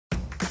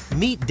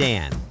Meet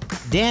Dan.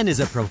 Dan is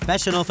a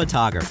professional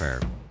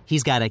photographer.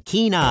 He's got a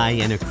keen eye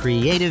and a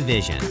creative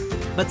vision.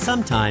 But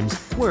sometimes,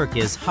 work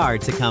is hard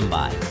to come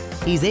by.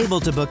 He's able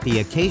to book the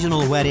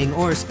occasional wedding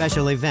or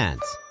special event,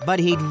 but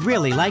he'd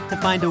really like to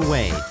find a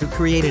way to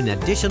create an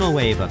additional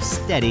wave of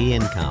steady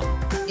income.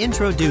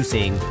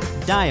 Introducing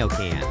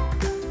Diokan.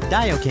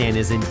 Diokan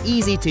is an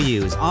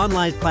easy-to-use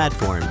online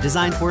platform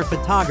designed for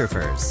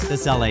photographers to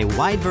sell a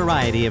wide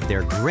variety of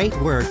their great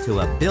work to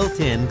a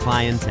built-in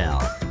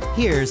clientele.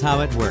 Here's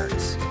how it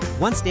works.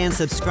 Once Dan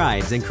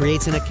subscribes and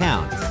creates an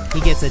account, he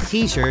gets a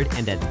t-shirt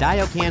and a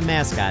Diokan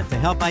mascot to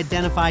help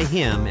identify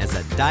him as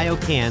a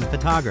Diokan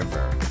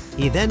photographer.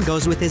 He then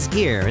goes with his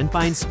gear and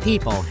finds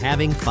people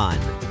having fun.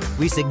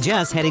 We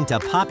suggest heading to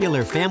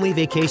popular family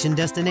vacation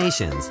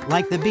destinations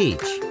like the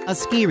beach, a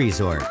ski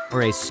resort,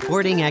 or a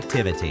sporting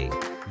activity.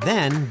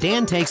 Then,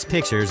 Dan takes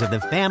pictures of the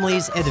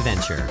family's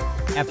adventure.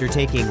 After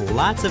taking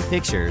lots of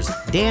pictures,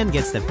 Dan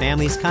gets the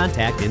family's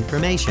contact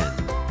information.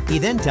 He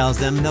then tells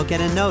them they'll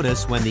get a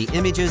notice when the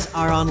images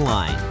are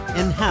online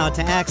and how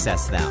to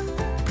access them.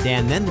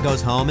 Dan then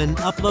goes home and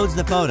uploads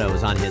the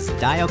photos on his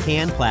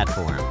Diokan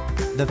platform.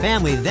 The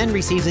family then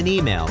receives an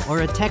email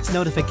or a text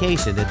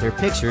notification that their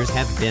pictures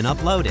have been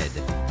uploaded.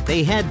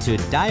 They head to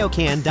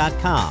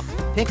Diokan.com,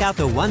 pick out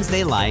the ones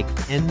they like,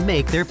 and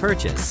make their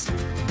purchase.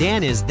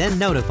 Dan is then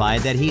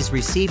notified that he's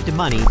received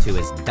money to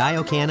his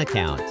Diokan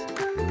account.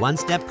 One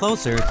step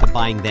closer to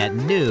buying that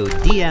new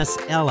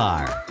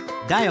DSLR.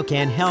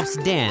 Diokan helps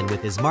Dan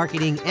with his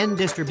marketing and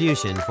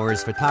distribution for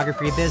his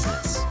photography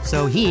business,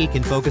 so he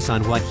can focus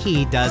on what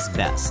he does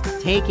best,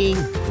 taking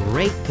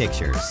great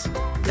pictures.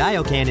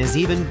 Diokan is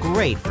even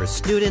great for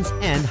students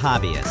and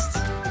hobbyists.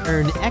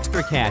 Earn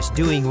extra cash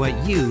doing what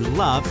you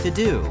love to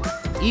do.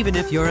 Even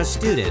if you're a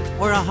student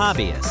or a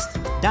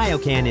hobbyist,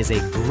 Diokan is a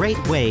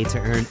great way to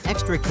earn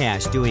extra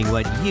cash doing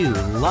what you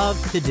love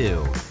to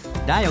do.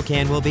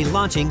 Diokan will be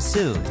launching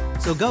soon,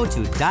 so go to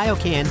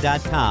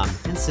Diokan.com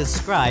and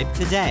subscribe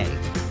today.